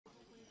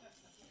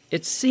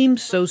It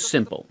seems so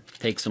simple.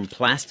 Take some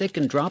plastic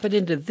and drop it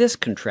into this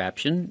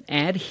contraption,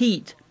 add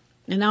heat,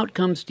 and out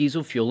comes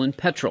diesel fuel and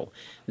petrol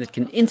that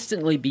can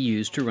instantly be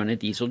used to run a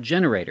diesel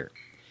generator.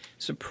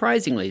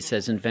 Surprisingly,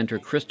 says inventor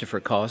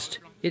Christopher Cost,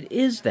 it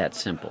is that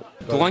simple.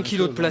 Pour 1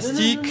 kilo de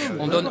plastique,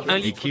 on donne 1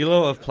 litre. A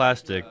kilo of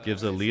plastic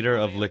gives a liter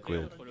of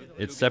liquid.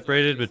 It's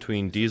separated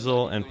between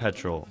diesel and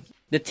petrol.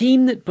 The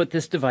team that put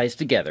this device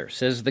together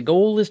says the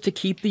goal is to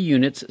keep the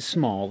units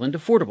small and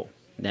affordable.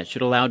 That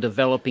should allow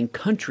developing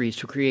countries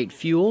to create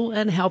fuel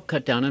and help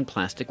cut down on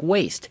plastic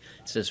waste,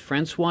 says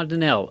Francois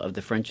Denel of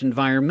the French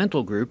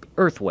environmental group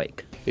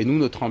Earthwake.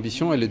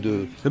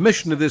 The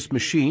mission of this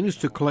machine is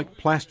to collect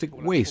plastic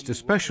waste,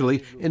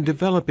 especially in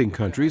developing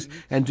countries,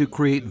 and to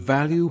create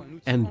value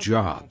and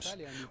jobs.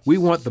 We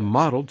want the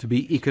model to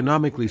be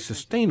economically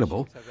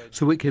sustainable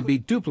so it can be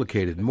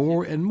duplicated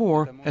more and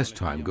more as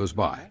time goes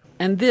by.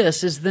 And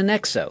this is the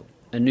Nexo,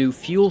 a new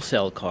fuel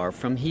cell car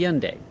from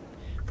Hyundai.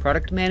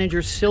 Product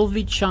manager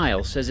Sylvie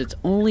Chile says its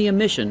only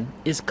emission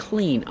is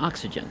clean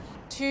oxygen.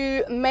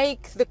 To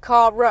make the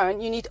car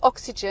run, you need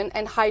oxygen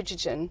and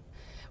hydrogen,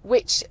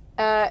 which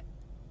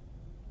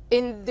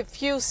in the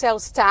fuel cell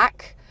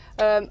stack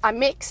are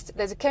mixed.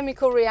 There's a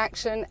chemical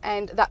reaction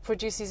and that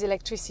produces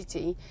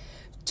electricity.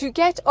 To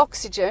get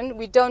oxygen,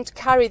 we don't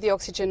carry the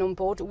oxygen on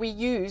board. We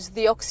use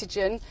the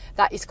oxygen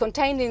that is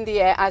contained in the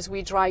air as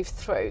we drive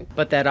through.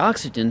 But that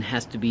oxygen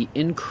has to be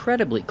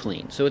incredibly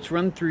clean, so it's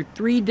run through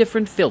 3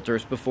 different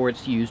filters before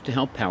it's used to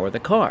help power the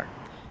car.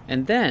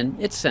 And then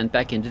it's sent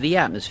back into the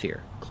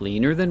atmosphere,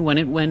 cleaner than when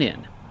it went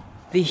in.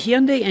 The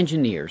Hyundai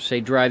engineers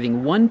say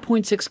driving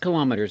 1.6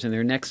 kilometers in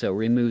their Nexo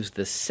removes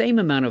the same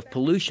amount of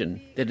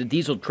pollution that a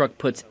diesel truck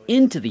puts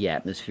into the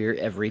atmosphere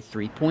every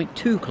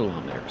 3.2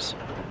 kilometers.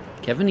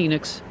 Kevin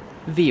Enochs,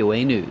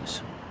 VOA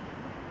News.